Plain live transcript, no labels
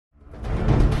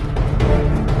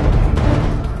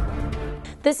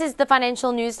This is the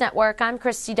Financial News Network. I'm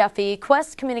Christy Duffy.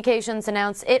 Qwest Communications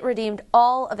announced it redeemed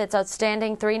all of its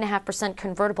outstanding 3.5%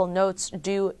 convertible notes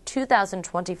due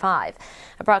 2025.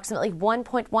 Approximately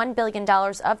 $1.1 billion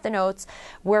of the notes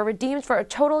were redeemed for a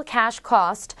total cash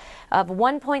cost of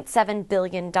 $1.7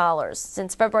 billion.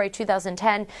 Since February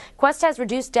 2010, Qwest has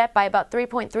reduced debt by about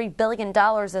 $3.3 billion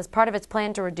as part of its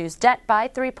plan to reduce debt by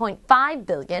 $3.5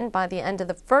 billion by the end of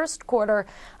the first quarter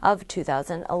of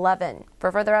 2011.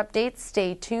 For further updates,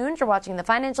 stay tuned. You're watching the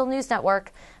Financial News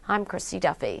Network. I'm Christy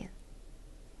Duffy.